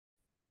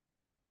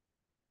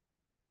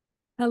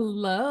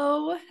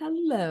Hello,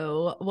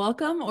 hello.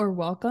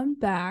 Welcome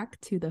back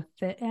to the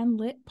Fit and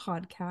Lit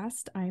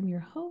podcast. I'm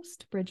your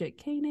host,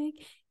 Bridget Koenig,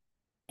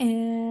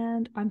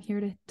 and I'm here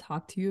to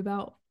talk to you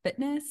about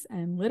fitness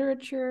and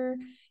literature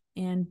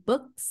and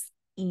books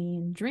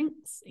and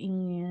drinks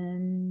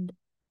and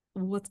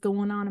what's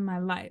going on in my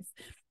life.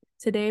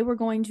 Today, we're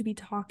going to be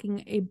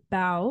talking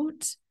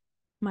about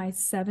my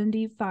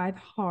 75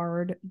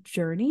 hard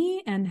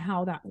journey and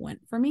how that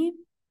went for me.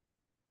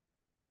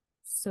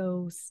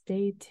 So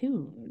stay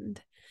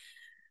tuned.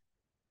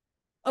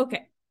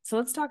 Okay, so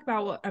let's talk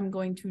about what I'm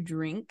going to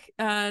drink.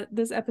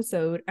 This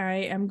episode, I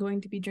am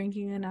going to be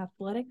drinking an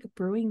Athletic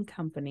Brewing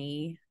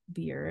Company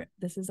beer.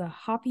 This is a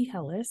Hoppy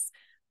Helles,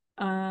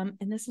 and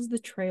this is the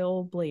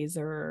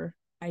Trailblazer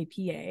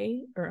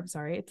IPA, or I'm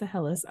sorry, it's a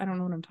Helles. I don't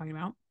know what I'm talking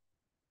about.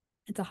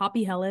 It's a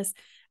Hoppy Helles,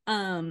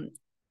 and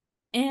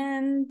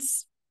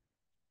let's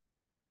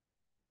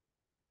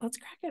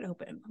crack it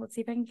open. Let's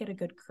see if I can get a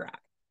good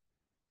crack.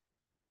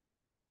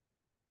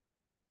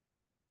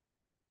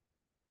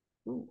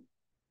 Ooh.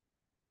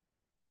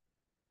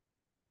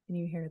 Can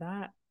you hear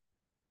that?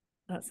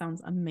 That sounds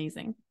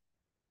amazing.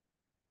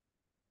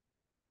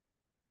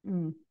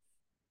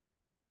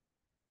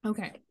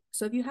 Okay,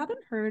 so if you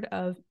haven't heard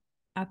of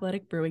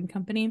Athletic Brewing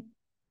Company,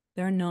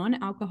 they're a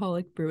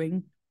non-alcoholic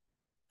brewing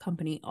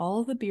company.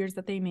 All of the beers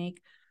that they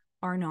make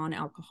are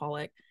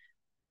non-alcoholic.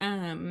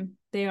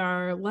 They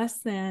are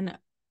less than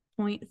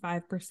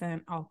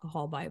 0.5%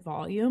 alcohol by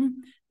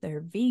volume.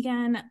 They're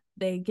vegan.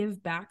 They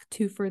give back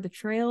to For the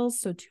Trails,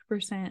 so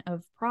 2%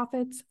 of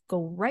profits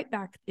go right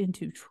back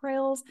into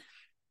trails.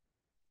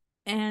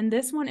 And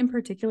this one in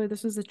particular,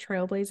 this was a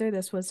Trailblazer.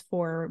 This was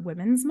for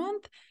Women's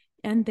Month,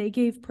 and they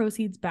gave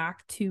proceeds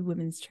back to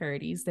women's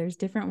charities. There's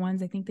different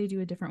ones. I think they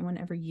do a different one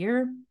every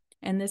year.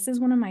 And this is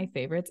one of my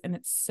favorites, and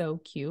it's so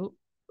cute.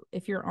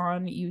 If you're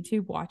on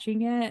YouTube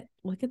watching it,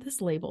 look at this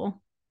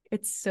label.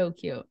 It's so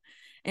cute.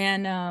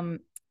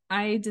 And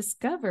I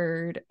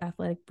discovered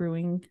Athletic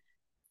Brewing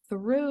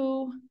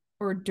through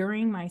or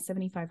during my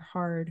 75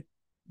 hard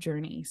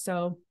journey.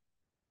 So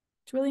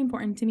it's really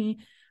important to me.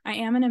 I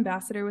am an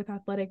ambassador with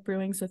Athletic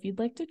Brewing, so if you'd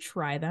like to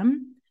try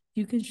them,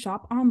 you can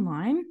shop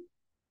online,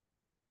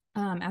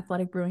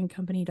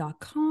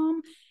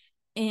 athleticbrewingcompany.com,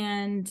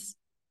 and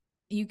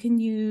you can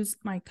use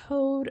my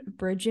code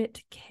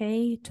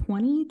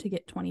BridgetK20 to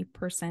get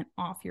 20%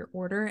 off your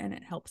order, and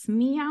it helps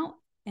me out,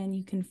 and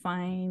you can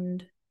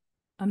find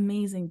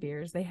amazing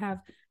beers. They have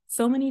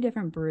so many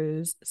different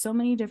brews, so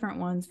many different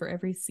ones for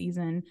every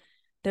season.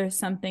 There's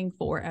something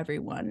for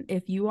everyone.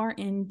 If you are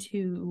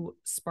into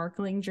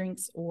sparkling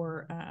drinks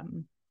or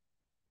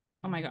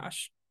oh my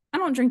gosh, I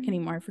don't drink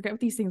anymore. I forget what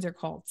these things are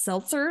called.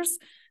 Seltzers.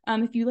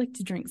 If you like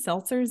to drink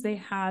seltzers, they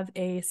have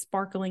a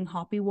sparkling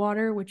hoppy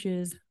water, which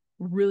is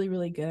really,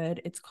 really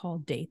good. It's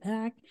called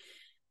Daypack.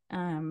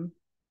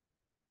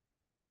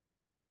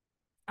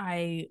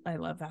 I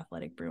love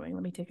Athletic Brewing.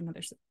 Let me take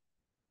another sip.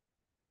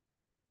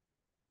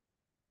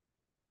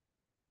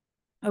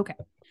 Okay.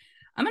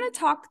 I'm going to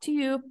talk to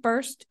you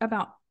first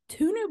about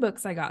two new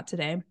books I got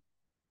today.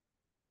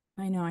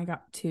 I know I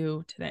got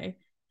two today.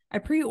 I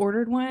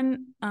pre-ordered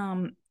one,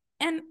 and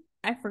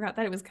I forgot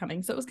that it was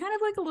coming. So it was kind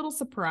of like a little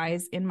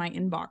surprise in my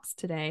inbox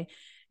today.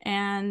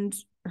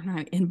 Or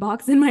not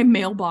inbox, in my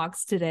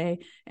mailbox today.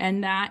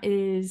 And that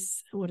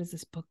is, what is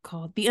this book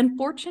called? The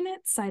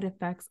Unfortunate Side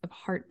Effects of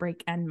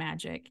Heartbreak and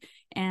Magic.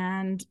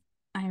 And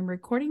I am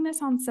recording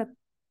this on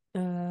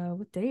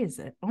what day is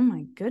it? Oh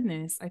my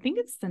goodness. I think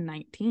it's the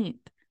 19th.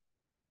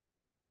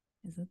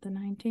 Is it the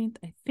 19th?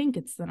 I think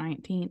it's the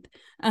 19th.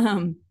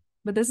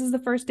 But this is the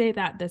first day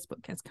that this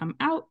book has come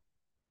out.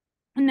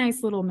 A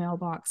nice little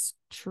mailbox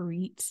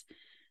treat.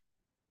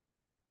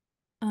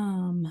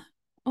 Oh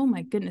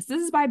my goodness.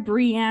 This is by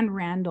Brianne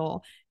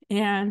Randall.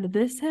 And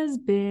this has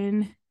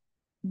been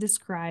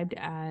described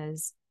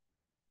as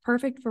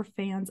perfect for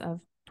fans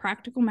of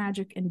Practical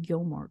Magic and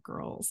Gilmore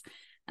Girls.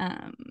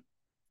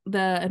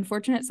 The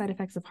Unfortunate Side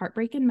Effects of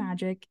Heartbreak and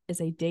Magic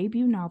is a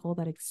debut novel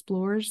that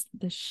explores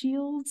the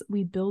shields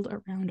we build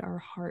around our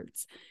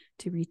hearts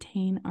to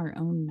retain our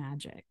own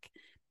magic.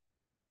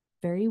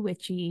 Very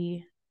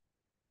witchy.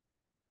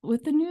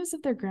 With the news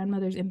of their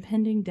grandmother's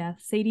impending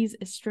death, Sadie's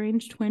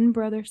estranged twin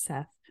brother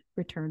Seth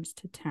returns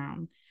to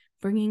town,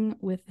 bringing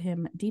with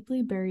him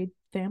deeply buried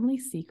family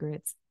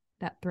secrets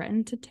that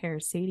threaten to tear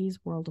Sadie's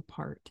world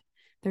apart.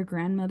 Their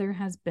grandmother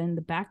has been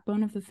the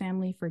backbone of the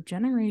family for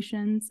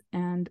generations,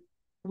 and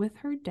with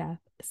her death,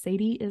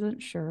 Sadie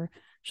isn't sure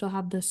she'll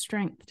have the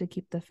strength to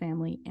keep the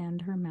family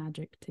and her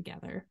magic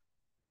together.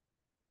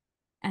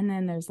 And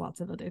then there's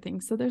lots of other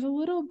things. So there's a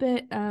little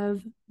bit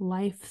of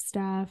life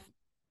stuff.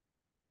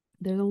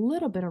 There's a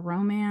little bit of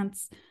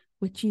romance,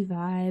 witchy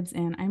vibes,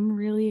 and I'm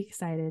really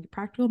excited.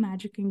 Practical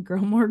Magic and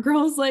Gilmore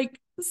Girls, like,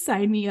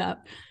 sign me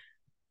up.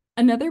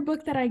 Another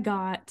book that I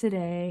got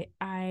today,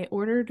 I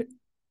ordered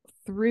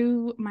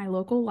through my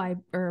local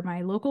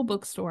my local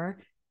bookstore,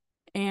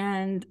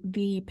 and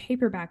the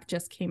paperback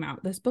just came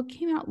out. This book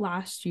came out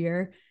last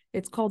year.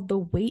 It's called The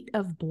Weight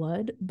of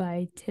Blood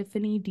by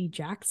Tiffany D.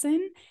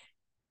 Jackson.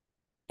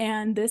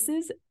 And this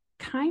is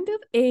kind of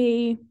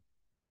a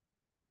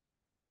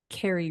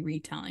Carrie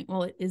retelling.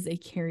 Well, it is a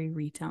Carrie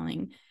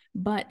retelling,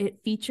 but it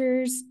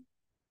features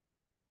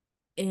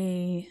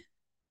it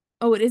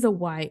is a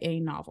YA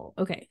novel.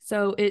 Okay,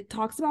 so it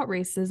talks about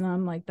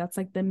racism, like that's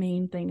like the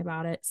main thing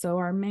about it. So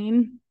our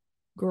main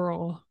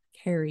girl,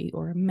 Carrie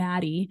or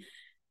Maddie,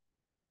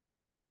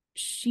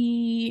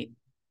 she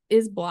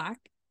is Black,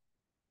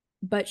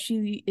 but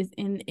she is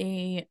in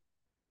a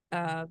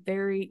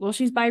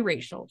she's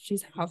biracial.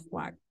 She's half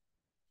Black,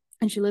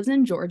 and she lives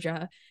in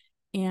Georgia,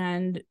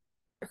 and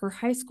her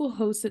high school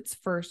hosts its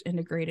first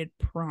integrated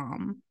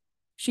prom.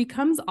 She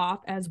comes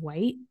off as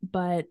white,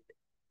 but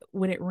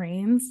when it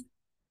rains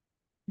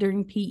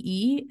during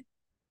PE,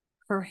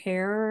 her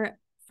hair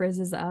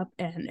frizzes up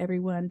and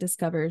everyone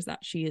discovers that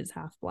she is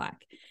half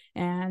Black.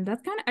 And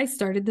that's kind of, I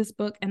started this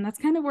book and that's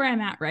kind of where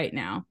I'm at right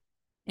now.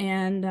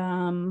 And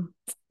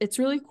it's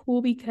really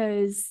cool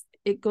because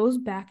it goes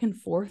back and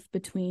forth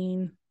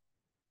between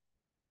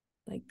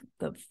like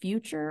the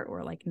future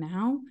or like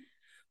now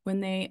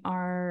when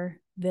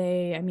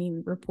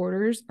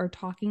reporters are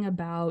talking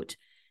about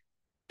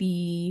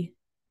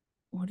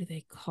what do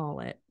they call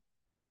it?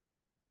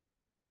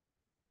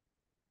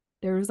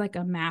 There was like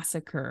a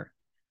massacre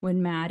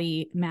when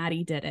Maddie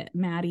did it.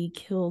 Maddie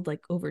killed like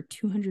over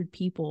 200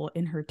 people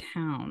in her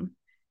town.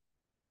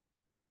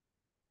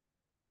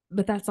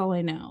 But that's all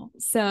I know.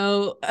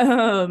 So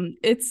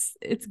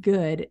it's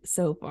good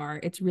so far.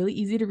 It's really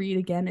easy to read.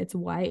 Again, it's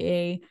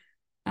YA.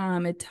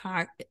 It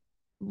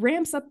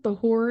ramps up the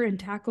horror and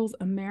tackles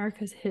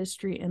America's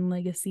history and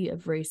legacy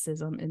of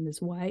racism in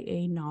this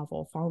YA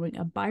novel following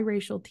a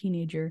biracial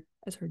teenager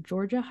as her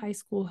Georgia high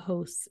school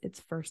hosts its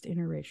first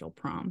interracial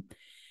prom.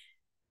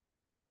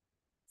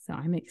 So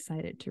I'm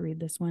excited to read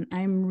this one.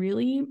 I'm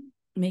really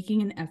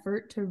making an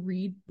effort to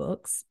read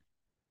books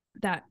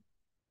that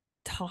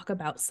talk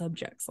about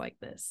subjects like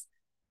this,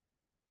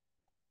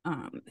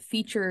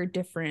 feature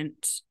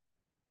different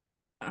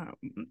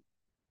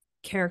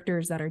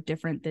characters that are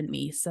different than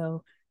me.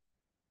 So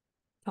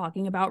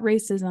talking about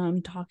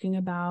racism, talking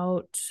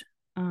about,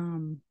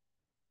 I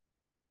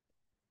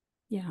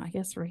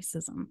guess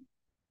racism.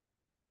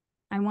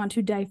 I want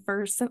to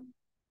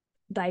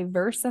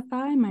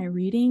diversify my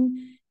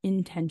reading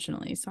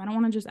intentionally. So I don't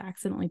want to just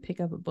accidentally pick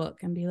up a book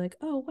and be like,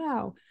 oh,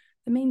 wow,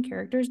 the main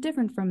character is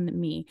different from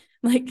me.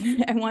 Like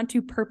I want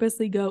to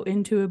purposely go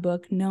into a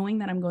book knowing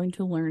that I'm going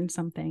to learn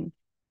something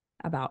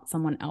about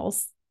someone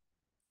else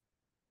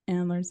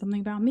and learn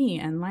something about me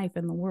and life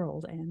and the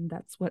world. And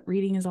that's what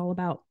reading is all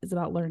about, is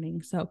about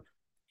learning. So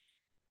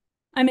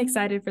I'm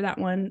excited for that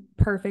one.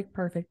 Perfect.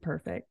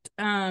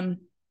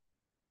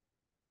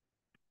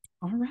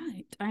 All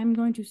right. I'm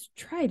going to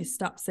try to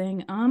stop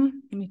saying, let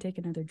me take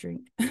another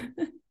drink.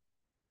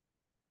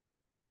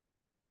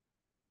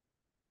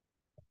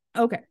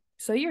 Okay.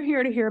 So you're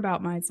here to hear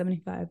about my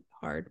 75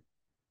 hard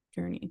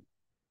journey.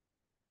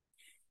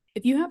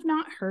 If you have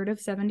not heard of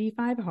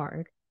 75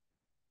 hard,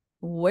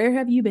 where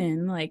have you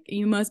been? Like,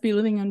 you must be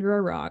living under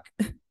a rock.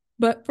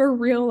 But for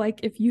real,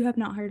 like, if you have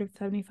not heard of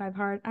 75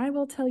 hard, I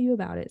will tell you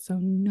about it. So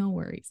no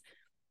worries.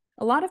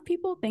 A lot of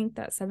people think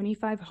that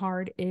 75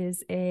 hard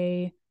is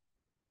a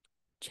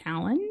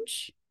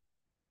challenge,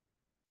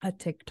 a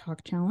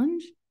TikTok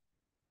challenge.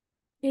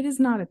 It is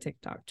not a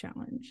TikTok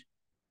challenge.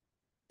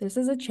 This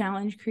is a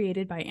challenge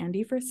created by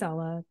Andy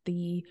Frisella,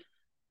 the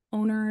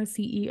owner,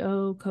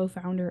 CEO,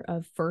 co-founder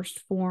of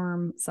 1st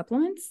Phorm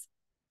Supplements.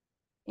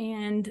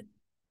 And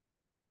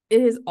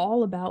it is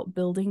all about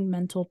building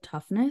mental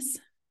toughness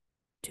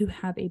to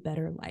have a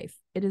better life.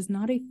 It is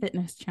not a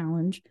fitness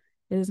challenge.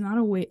 It is not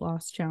a weight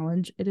loss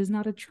challenge. It is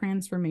not a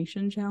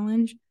transformation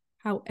challenge.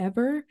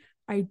 However,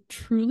 I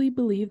truly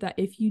believe that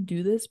if you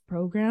do this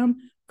program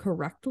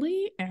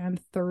correctly and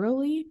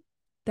thoroughly,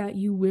 that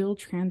you will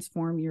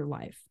transform your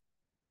life.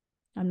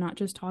 I'm not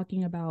just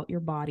talking about your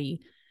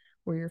body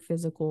or your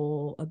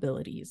physical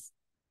abilities.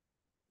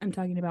 I'm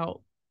talking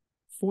about,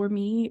 for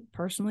me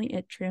personally,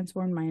 it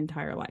transformed my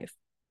entire life.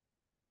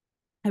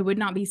 I would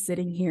not be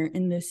sitting here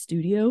in this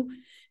studio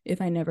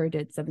if I never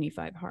did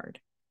 75 hard.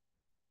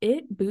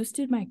 It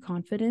boosted my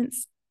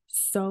confidence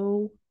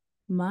so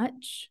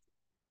much.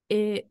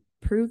 It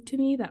proved to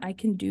me that I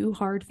can do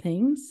hard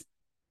things,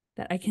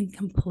 that I can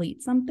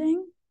complete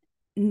something.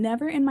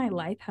 Never in my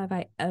life have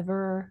I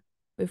ever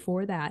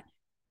before that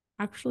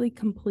actually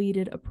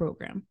completed a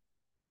program.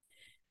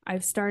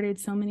 I've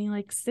started so many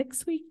like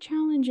 6-week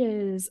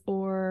challenges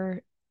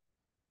or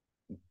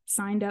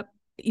signed up.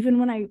 Even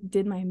when I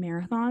did my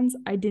marathons,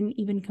 I didn't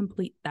even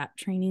complete that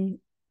training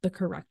the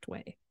correct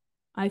way.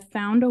 I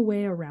found a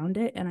way around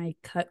it and I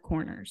cut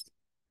corners.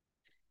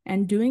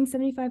 And doing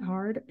 75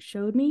 hard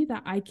showed me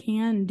that I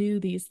can do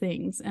these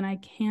things and I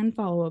can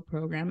follow a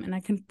program and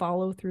I can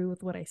follow through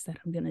with what I said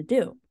I'm going to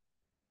do.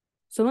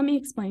 So let me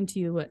explain to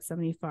you what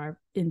 75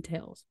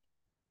 entails.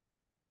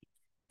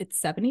 It's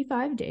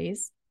 75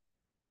 days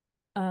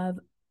of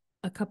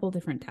a couple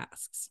different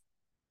tasks.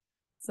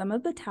 Some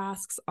of the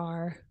tasks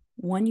are,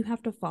 one, you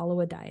have to follow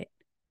a diet.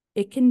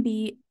 It can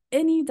be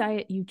any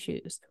diet you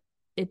choose.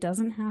 it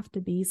doesn't have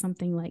to be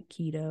something like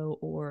keto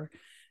or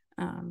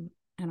I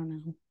don't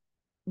know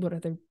what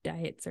other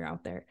diets are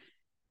out there.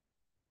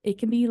 It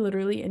can be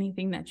literally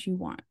anything that you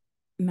want.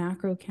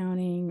 Macro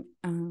counting,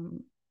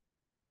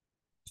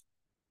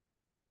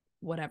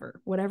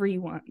 whatever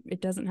you want.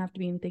 It doesn't have to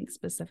be anything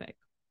specific.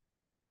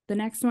 The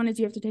next one is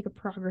you have to take a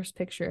progress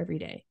picture every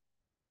day.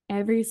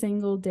 Every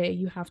single day,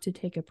 you have to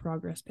take a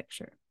progress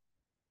picture.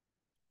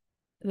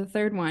 The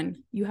third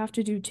one, you have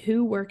to do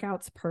 2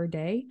 workouts per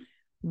day.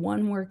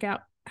 One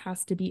workout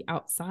has to be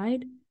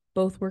outside.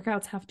 Both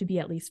workouts have to be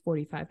at least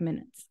 45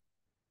 minutes.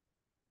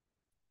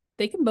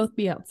 They can both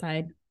be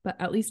outside, but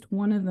at least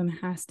one of them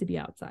has to be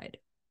outside.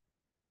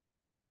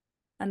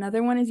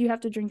 Another one is you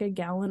have to drink a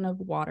gallon of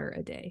water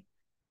a day,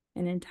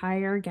 an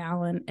entire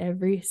gallon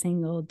every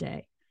single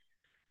day.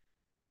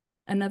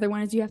 Another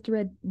one is you have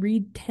to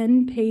read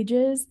 10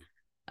 pages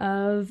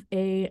of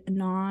a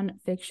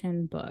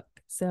nonfiction book.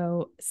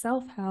 So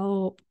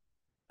self-help,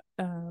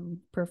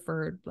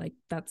 preferred, like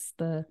that's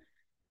the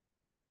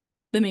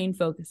main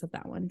focus of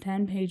that one.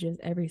 10 pages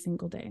every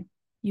single day.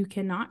 You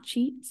cannot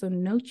cheat, so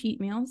no cheat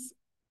meals,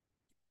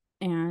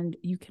 and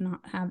you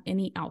cannot have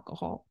any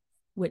alcohol,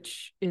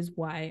 which is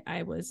why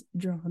I was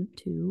drawn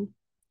to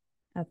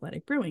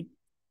athletic brewing.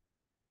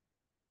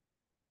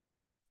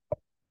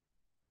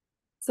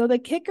 So the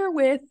kicker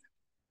with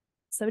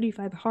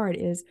 75 Hard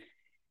is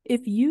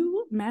if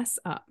you mess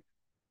up,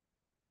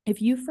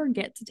 if you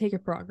forget to take a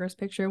progress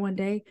picture one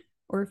day,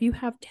 or if you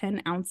have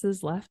 10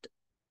 ounces left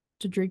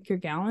to drink your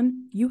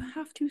gallon, you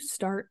have to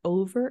start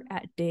over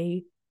at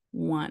day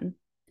 1.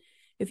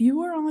 If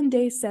you are on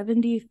day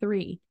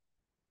 73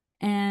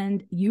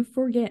 and you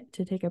forget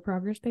to take a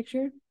progress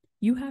picture,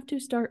 you have to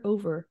start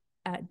over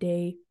at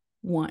day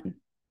 1.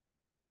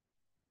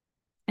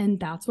 And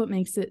that's what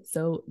makes it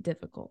so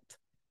difficult.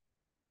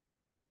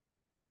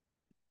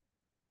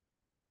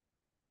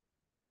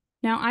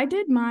 Now, I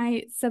did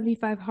my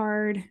 75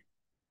 Hard.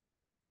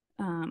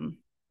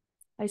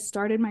 I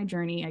started my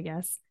journey, I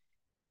guess,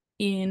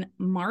 in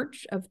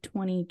March of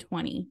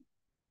 2020.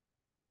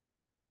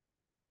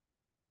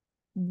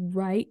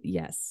 Right,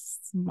 yes,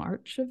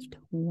 March of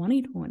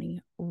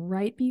 2020,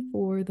 right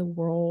before the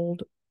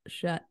world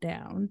shut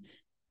down.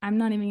 I'm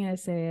not even going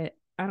to say it.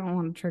 I don't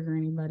want to trigger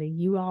anybody.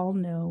 You all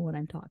know what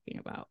I'm talking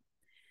about.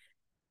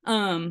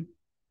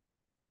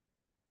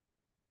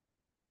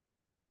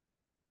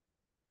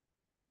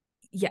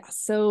 Yeah,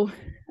 so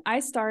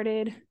I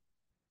started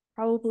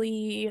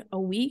probably a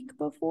week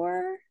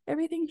before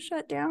everything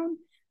shut down.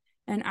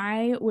 And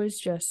I was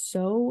just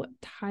so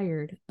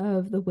tired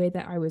of the way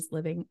that I was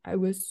living. I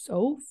was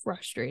so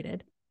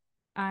frustrated.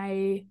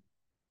 I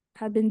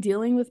had been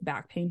dealing with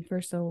back pain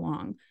for so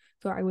long.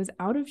 So I was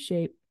out of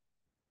shape.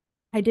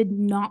 I did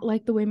not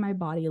like the way my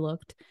body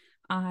looked.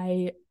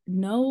 I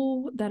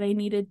know that I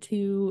needed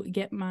to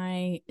get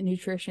my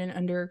nutrition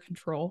under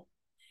control.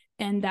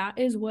 And that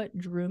is what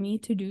drew me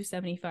to do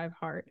 75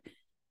 Hard.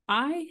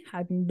 I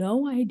had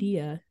no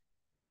idea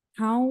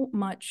how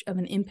much of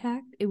an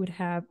impact it would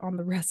have on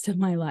the rest of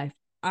my life.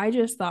 I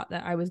just thought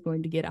that I was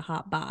going to get a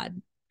hot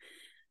bod.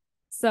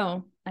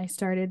 So I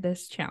started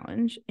this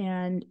challenge,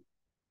 and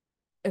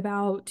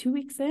about 2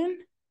 weeks in,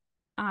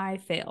 I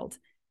failed.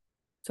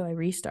 So I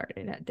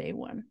restarted at day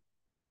 1.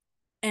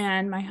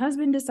 And my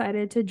husband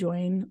decided to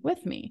join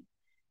with me.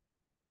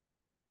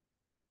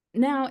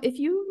 Now, if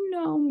you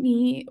know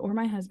me or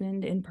my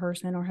husband in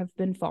person or have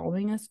been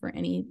following us for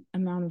any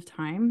amount of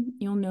time,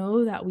 you'll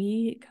know that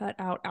we cut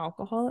out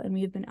alcohol and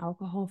we have been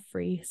alcohol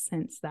free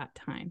since that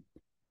time.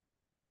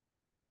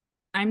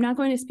 I'm not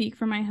going to speak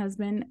for my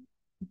husband,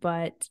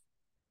 but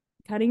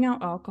cutting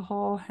out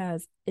alcohol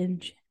has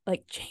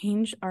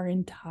changed our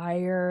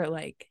entire,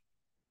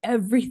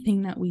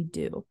 everything that we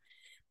do.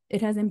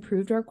 It has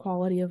improved our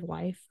quality of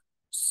life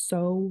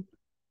so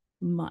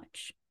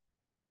much.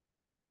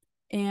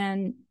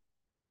 And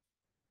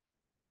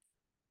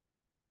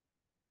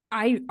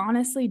I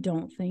honestly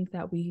don't think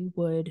that we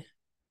would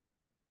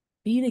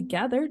be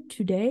together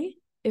today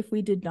if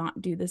we did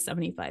not do the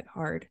 75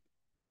 Hard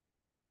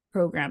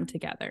program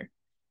together.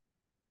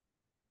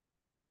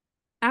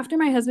 After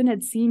my husband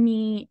had seen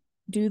me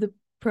do the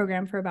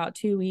program for about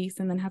 2 weeks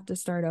and then have to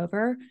start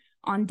over,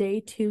 on day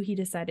 2, he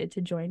decided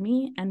to join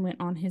me and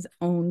went on his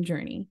own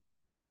journey.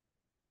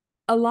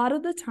 A lot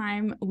of the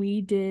time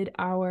we did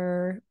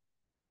our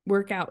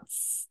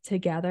workouts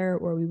together,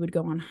 or we would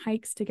go on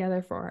hikes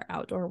together for our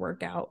outdoor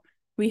workout.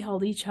 We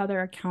held each other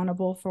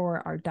accountable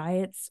for our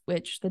diets,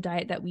 which the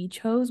diet that we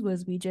chose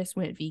was we just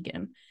went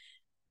vegan.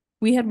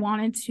 We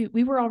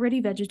were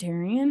already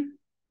vegetarian,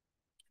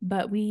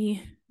 but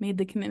we made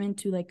the commitment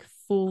to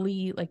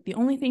fully, the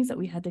only things that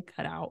we had to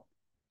cut out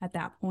at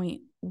that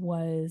point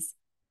was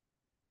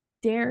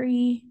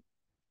dairy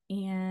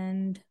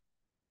and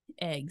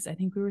eggs. I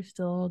think we were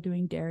still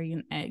doing dairy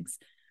and eggs.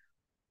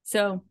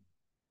 So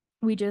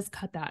we just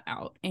cut that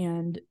out,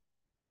 and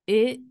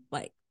it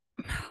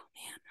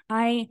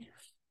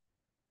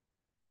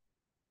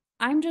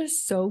I'm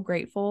just so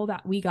grateful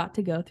that we got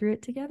to go through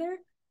it together.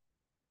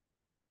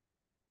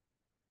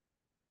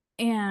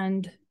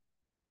 And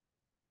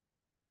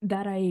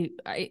that I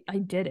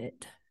did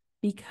it,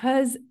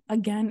 because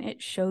again,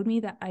 it showed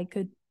me that I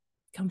could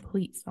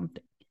complete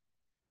something.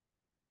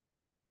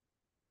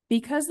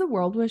 Because the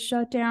world was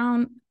shut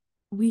down,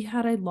 we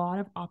had a lot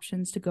of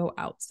options to go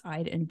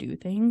outside and do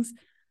things,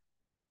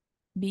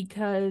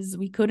 because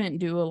we couldn't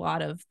do a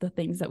lot of the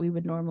things that we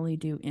would normally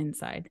do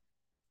inside.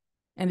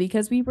 And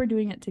because we were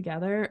doing it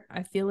together,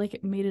 I feel like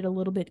it made it a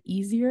little bit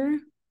easier,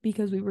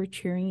 because we were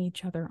cheering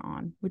each other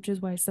on, which is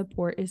why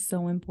support is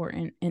so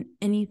important in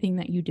anything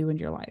that you do in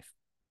your life.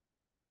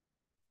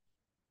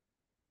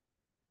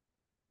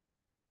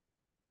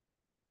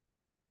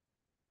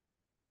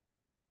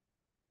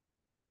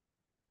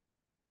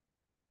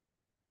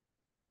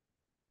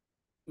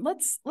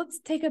 Let's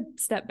take a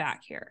step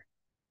back here.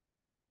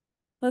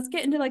 Let's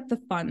get into like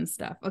the fun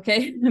stuff,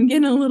 okay? I'm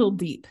getting a little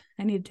deep.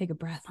 I need to take a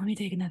breath. Let me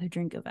take another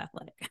drink of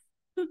athletic.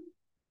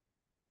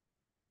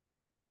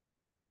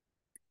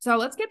 So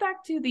let's get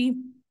back to the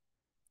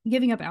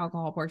giving up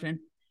alcohol portion.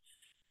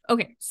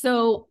 Okay,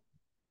 so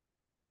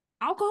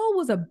alcohol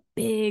was a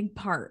big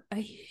part, a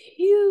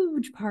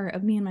huge part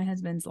of me and my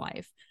husband's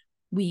life.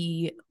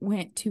 We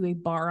went to a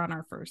bar on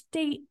our first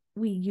date.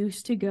 We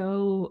used to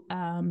go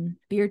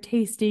beer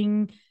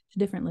tasting to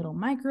different little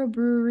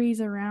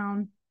microbreweries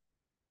around.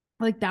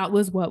 Like, that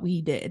was what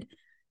we did.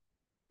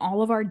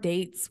 All of our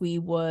dates,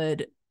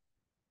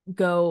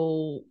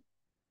 go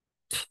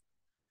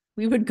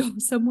we would go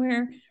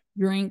somewhere,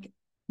 drink,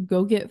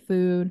 go get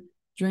food,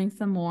 drink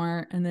some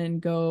more, and then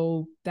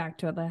go back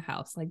to the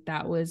house. Like,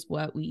 that was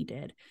what we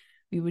did.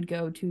 We would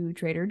go to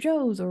Trader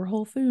Joe's or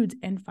Whole Foods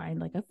and find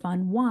like a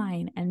fun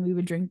wine, and we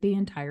would drink the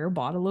entire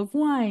bottle of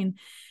wine.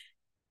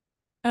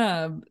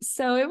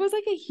 So it was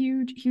like a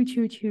huge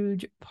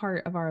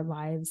part of our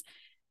lives.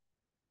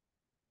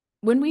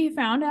 When we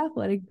found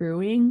Athletic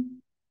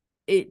Brewing,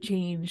 it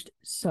changed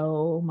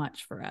so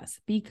much for us,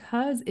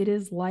 because it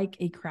is like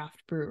a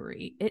craft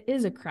brewery. It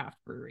is a craft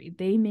brewery.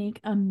 They make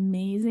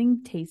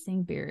amazing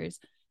tasting beers.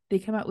 They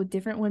come out with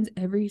different ones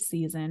every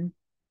season.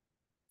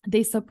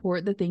 They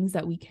support the things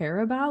that we care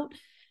about.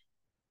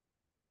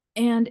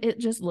 And it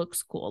just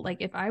looks cool.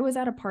 Like, if I was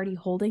at a party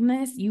holding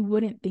this, you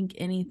wouldn't think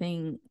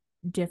anything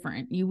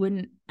different. You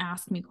wouldn't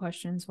ask me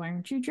questions. Why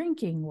aren't you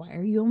drinking? Why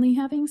are you only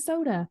having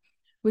soda?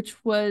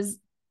 Which was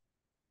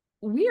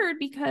weird,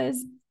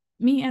 because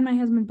me and my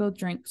husband both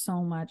drank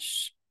so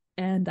much,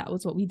 and that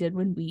was what we did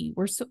when we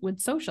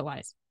would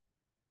socialize.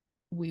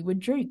 We would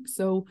drink,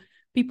 so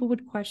people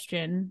would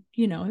question,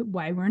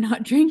 why we're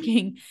not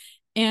drinking.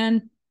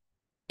 And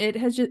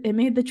it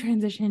made the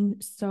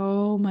transition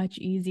so much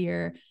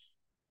easier.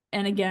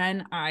 And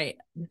again,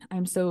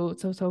 I'm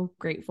so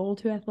grateful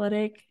to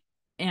Athletic,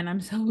 and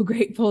I'm so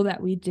grateful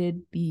that we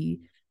did the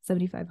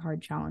 75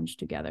 hard challenge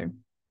together.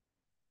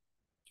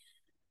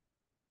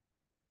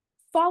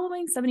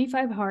 Following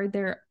 75 hard,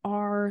 there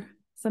are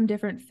some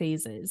different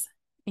phases,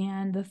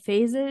 and the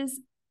phases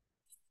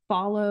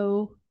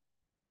follow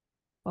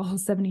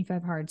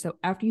 75 hard. So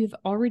after you've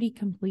already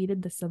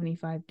completed the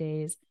 75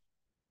 days,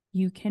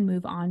 you can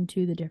move on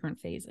to the different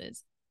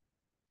phases.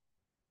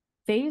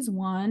 Phase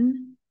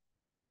one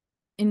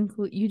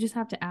you just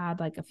have to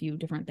add like a few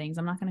different things.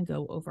 I'm not going to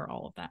go over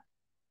all of that.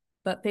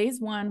 But phase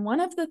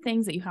one of the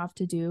things that you have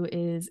to do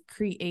is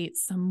create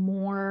some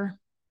more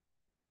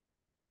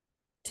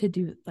to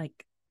do,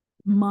 like,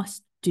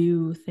 must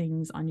do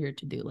things on your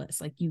to-do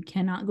list. Like, you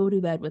cannot go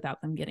to bed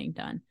without them getting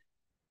done.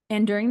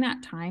 And during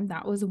that time,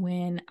 that was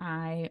when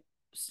I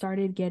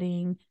started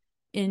getting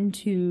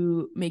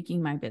into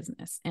making my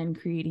business and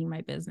creating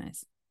my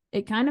business.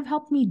 It kind of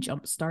helped me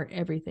jumpstart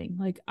everything.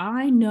 Like,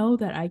 I know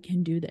that I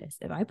can do this.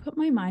 If I put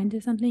my mind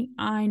to something,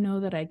 I know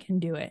that I can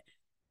do it.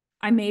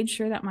 I made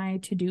sure that my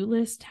to-do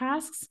list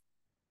tasks,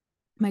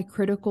 my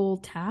critical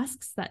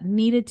tasks that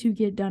needed to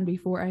get done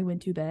before I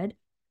went to bed,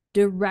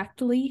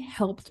 directly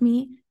helped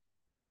me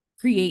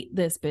create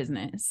this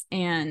business.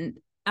 And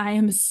I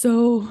am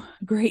so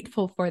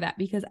grateful for that,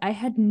 because I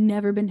had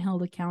never been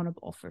held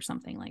accountable for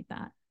something like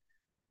that.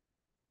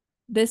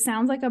 This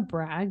sounds like a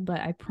brag,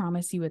 but I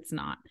promise you it's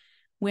not.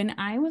 When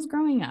I was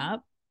growing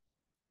up,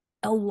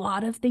 a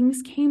lot of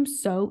things came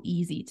so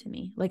easy to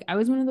me. Like, I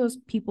was one of those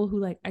people who,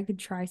 like, I could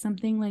try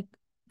something like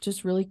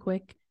just really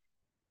quick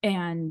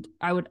and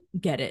I would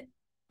get it.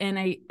 And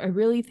I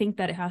really think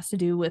that it has to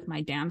do with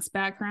my dance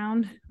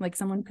background. Like,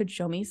 someone could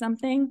show me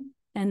something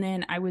and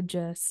then I would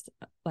just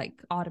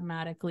like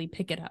automatically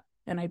pick it up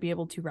and I'd be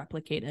able to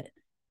replicate it.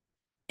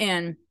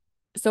 And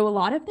so a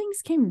lot of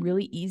things came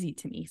really easy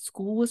to me.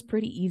 School was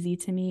pretty easy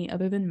to me,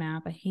 other than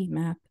math. I hate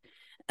math.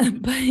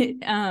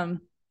 But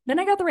then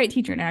I got the right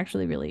teacher and I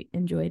actually really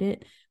enjoyed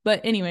it.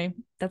 But anyway,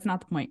 that's not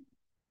the point.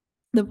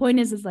 The point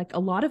is like, a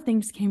lot of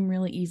things came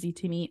really easy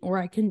to me,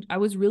 or I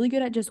was really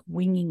good at just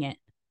winging it.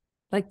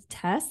 Like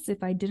tests,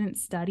 if I didn't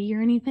study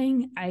or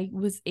anything, I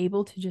was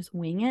able to just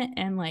wing it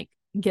and like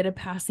get a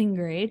passing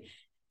grade.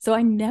 So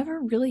I never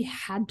really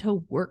had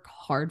to work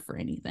hard for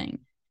anything.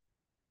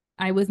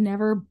 I was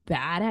never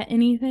bad at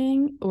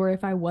anything, or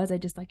if I was, I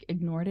just like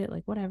ignored it,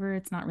 like whatever,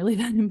 it's not really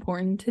that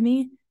important to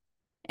me.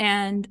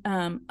 And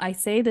I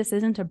say this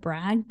isn't a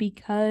brag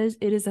because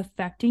it is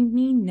affecting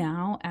me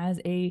now as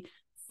a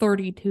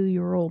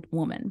 32-year-old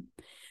woman.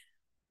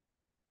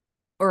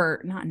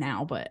 Or not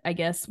now, but I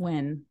guess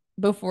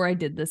before I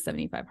did the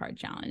 75 hard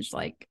challenge,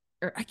 like,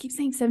 or I keep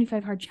saying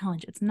 75 hard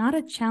challenge. It's not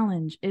a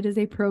challenge, it is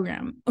a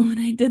program. When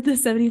I did the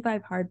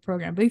 75 hard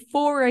program,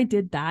 before I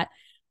did that,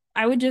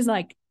 I would just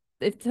like,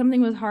 if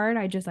something was hard,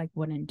 I just like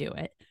wouldn't do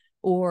it.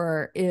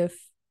 Or if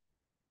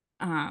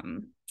I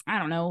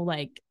don't know,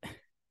 like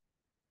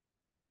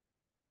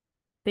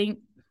think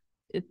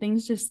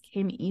things just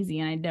came easy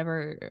and I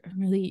never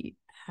really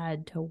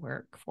had to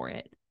work for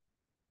it.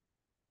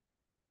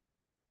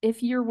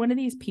 If you're one of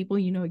these people,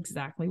 you know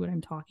exactly what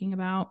I'm talking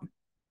about.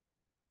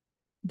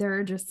 There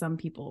are just some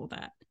people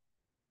that,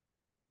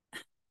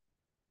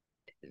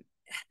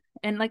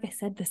 and like I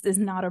said, this is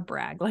not a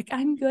brag. Like,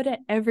 I'm good at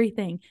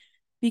everything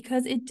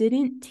because it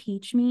didn't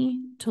teach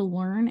me to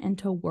learn and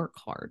to work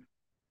hard.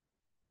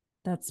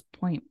 That's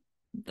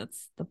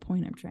the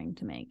point I'm trying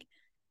to make.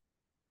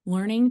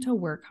 Learning to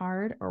work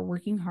hard or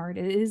working hard,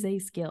 it is a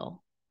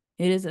skill.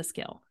 It is a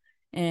skill.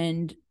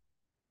 And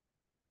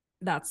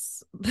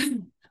that's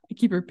I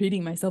keep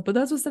repeating myself, but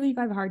that's what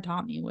 75 hard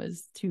taught me,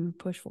 was to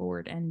push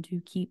forward and to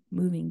keep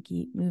moving,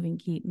 keep moving,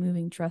 keep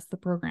moving, trust the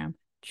program,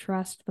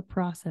 trust the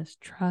process,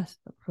 trust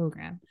the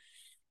program.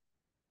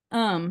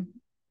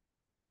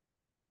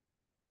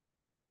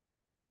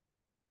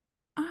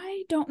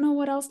 I don't know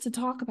what else to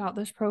talk about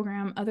this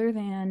program other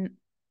than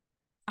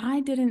I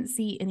didn't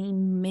see any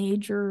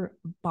major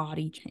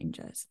body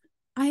changes.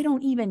 I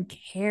don't even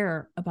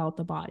care about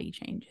the body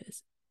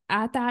changes.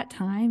 At that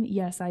time,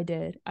 yes, I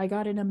did. I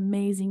got an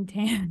amazing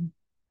tan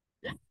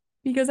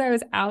because I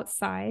was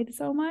outside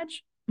so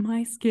much.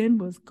 My skin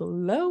was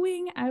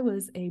glowing. I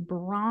was a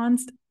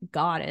bronzed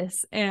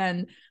goddess.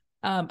 And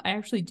I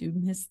actually do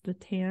miss the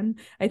tan.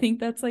 I think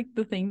that's like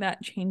the thing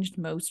that changed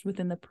most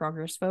within the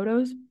progress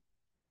photos.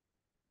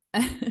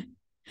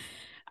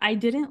 I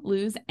didn't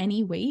lose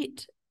any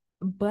weight,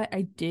 but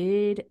I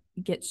did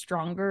get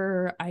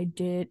stronger.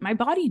 My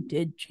body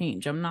did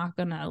change. I'm not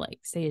gonna like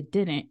say it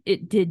didn't.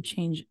 It did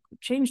changed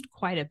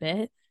quite a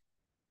bit.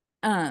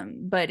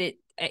 But it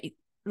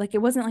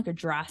wasn't like a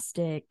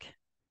drastic,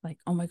 like,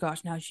 oh my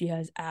gosh, now she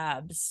has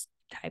abs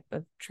type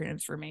of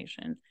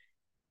transformation.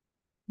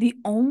 The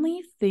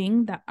only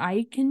thing that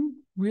I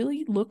can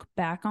really look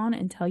back on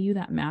and tell you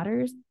that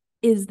matters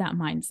is that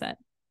mindset.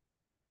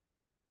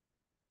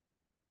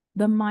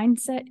 The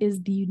mindset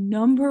is the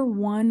number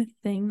one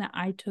thing that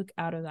I took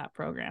out of that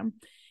program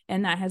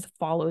and that has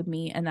followed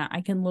me, and that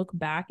I can look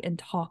back and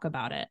talk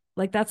about it.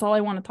 Like, that's all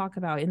I want to talk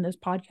about in this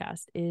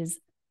podcast is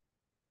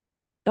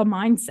the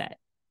mindset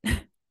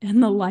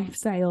and the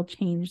lifestyle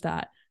change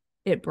that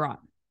it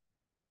brought.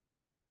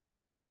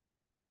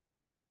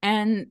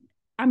 And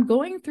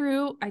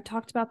I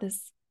talked about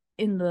this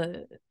in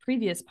the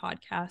previous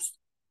podcast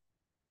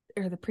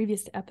or the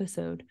previous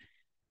episode,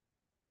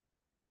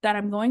 that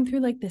I'm going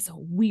through like this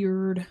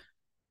weird,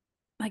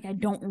 like, I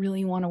don't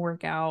really want to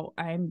work out.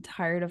 I'm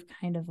tired of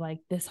kind of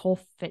like this whole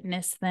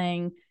fitness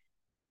thing,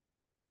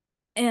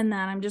 and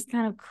that I'm just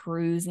kind of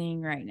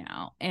cruising right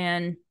now.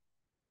 And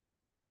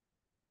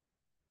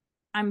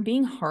I'm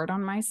being hard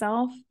on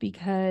myself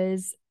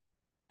because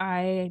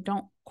I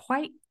don't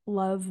quite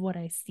love what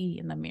I see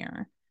in the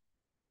mirror.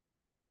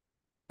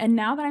 And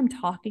now that I'm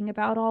talking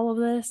about all of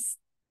this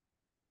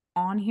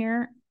on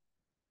here,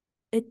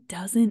 it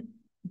doesn't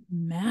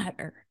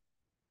matter.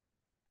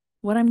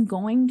 What I'm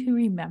going to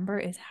remember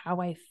is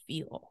how I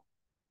feel.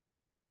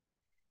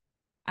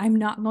 I'm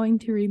not going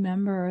to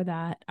remember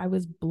that I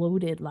was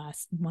bloated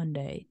last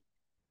Monday.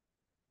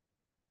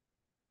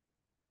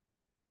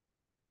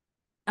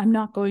 I'm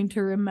not going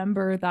to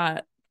remember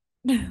that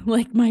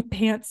like my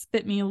pants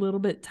fit me a little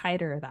bit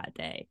tighter that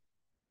day.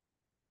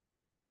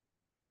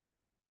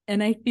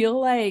 And I feel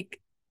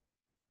like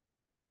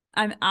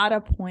I'm at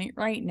a point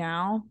right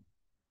now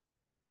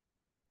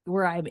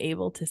where I'm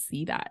able to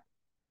see that.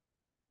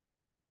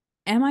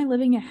 Am I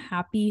living a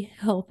happy,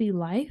 healthy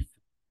life?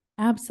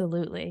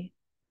 Absolutely.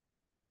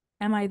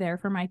 Am I there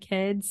for my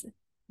kids?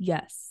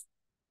 Yes.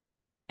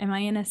 Am I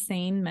in a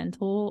sane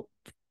mental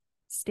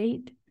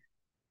state?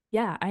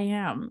 Yeah, I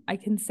am. I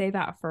can say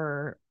that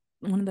for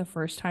one of the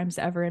first times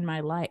ever in my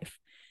life.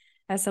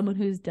 As someone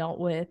who's dealt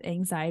with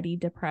anxiety,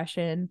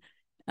 depression,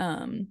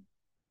 um,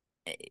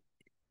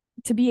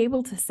 to be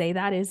able to say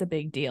that is a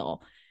big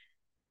deal.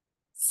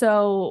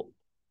 So,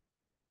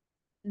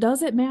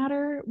 does it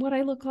matter what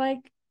I look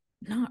like?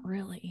 Not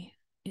really.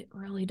 It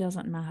really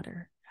doesn't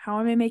matter. How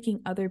am I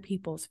making other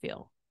people's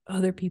feel?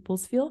 Other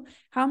people's feel?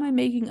 How am I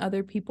making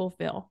other people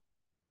feel?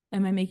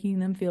 Am I making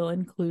them feel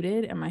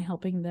included? Am I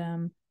helping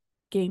them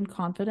gain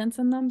confidence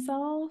in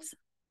themselves?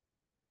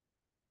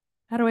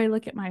 How do I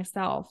look at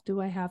myself?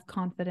 Do I have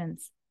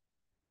confidence?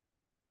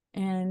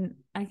 And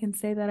I can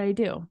say that I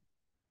do,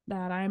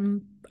 that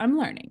I'm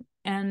learning.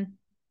 And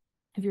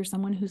if you're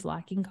someone who's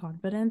lacking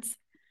confidence,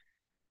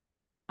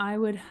 I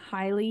would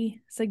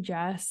highly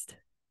suggest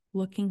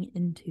looking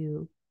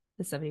into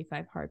the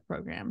 75 hard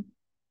program.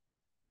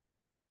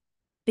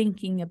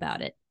 thinking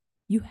about it.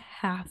 You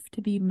have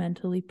to be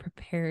mentally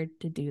prepared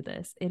to do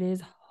this. It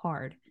is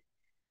hard.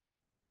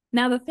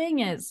 Now, the thing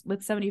is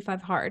with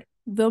 75 hard,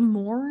 the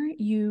more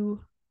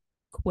you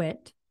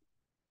quit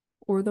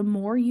or the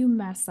more you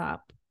mess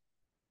up,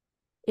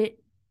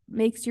 it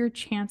makes your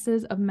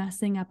chances of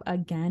messing up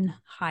again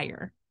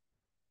higher.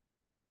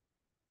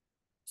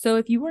 So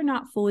if you are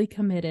not fully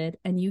committed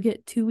and you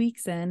get 2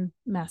 weeks in,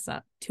 mess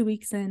up, 2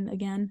 weeks in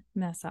again,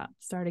 mess up,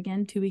 start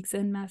again, 2 weeks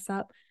in, mess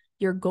up,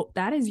 your goal,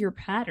 that is your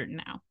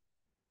pattern now.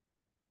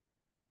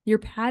 Your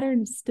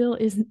pattern still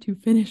isn't to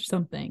finish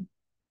something.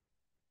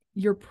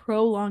 You're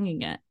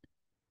prolonging it.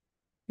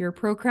 You're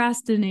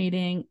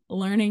procrastinating,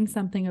 learning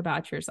something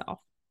about yourself.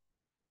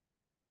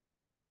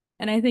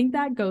 And I think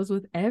that goes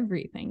with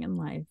everything in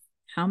life.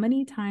 How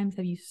many times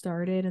have you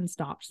started and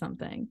stopped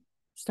something?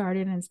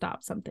 Started and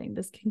stopped something.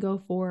 This can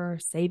go for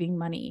saving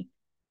money.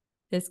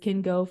 This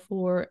can go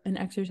for an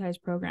exercise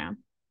program.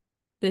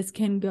 This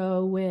can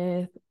go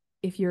with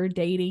if you're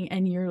dating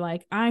and you're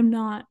like, I'm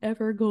not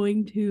ever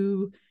going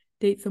to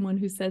date someone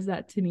who says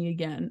that to me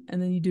again.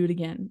 And then you do it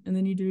again. And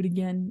then you do it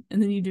again.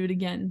 And then you do it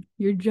again.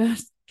 You're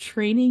just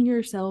training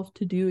yourself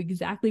to do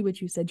exactly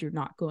what you said you're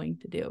not going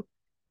to do.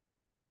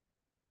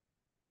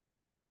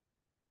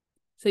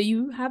 So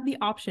you have the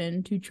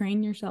option to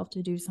train yourself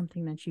to do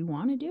something that you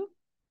want to do,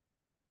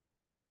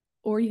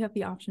 or you have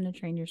the option to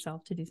train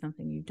yourself to do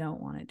something you don't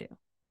want to do.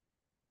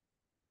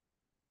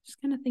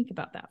 Just kind of think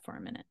about that for a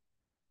minute.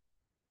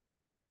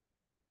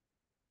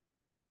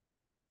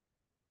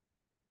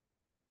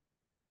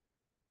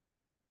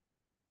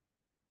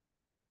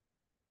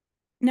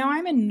 Now,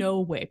 I'm in no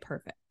way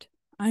perfect.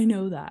 I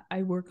know that.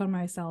 I work on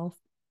myself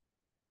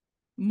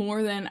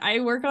more than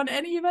I work on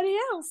anybody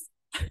else.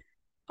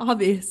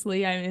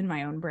 Obviously, I'm in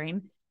my own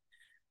brain.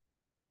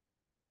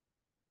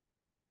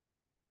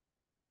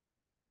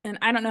 And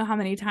I don't know how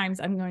many times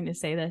I'm going to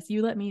say this.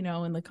 You let me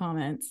know in the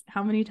comments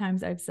how many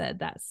times I've said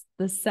that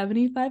the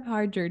 75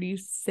 hard journey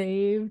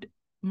saved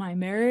my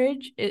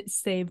marriage. It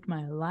saved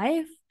my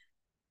life.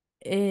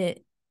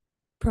 It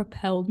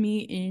propelled me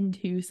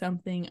into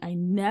something I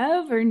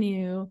never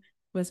knew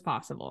was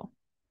possible.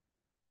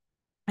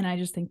 And I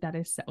just think that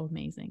is so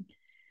amazing.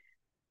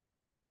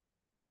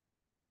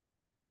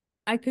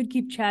 I could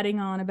keep chatting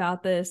on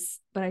about this,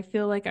 but I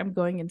feel like I'm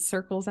going in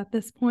circles at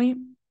this point.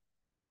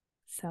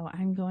 So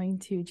I'm going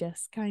to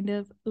just kind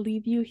of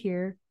leave you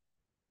here,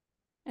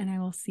 and I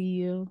will see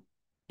you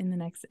in the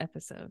next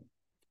episode.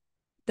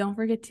 Don't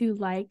forget to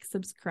like,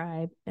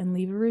 subscribe, and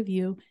leave a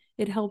review.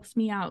 It helps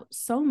me out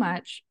so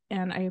much,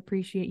 and I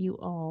appreciate you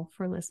all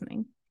for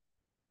listening.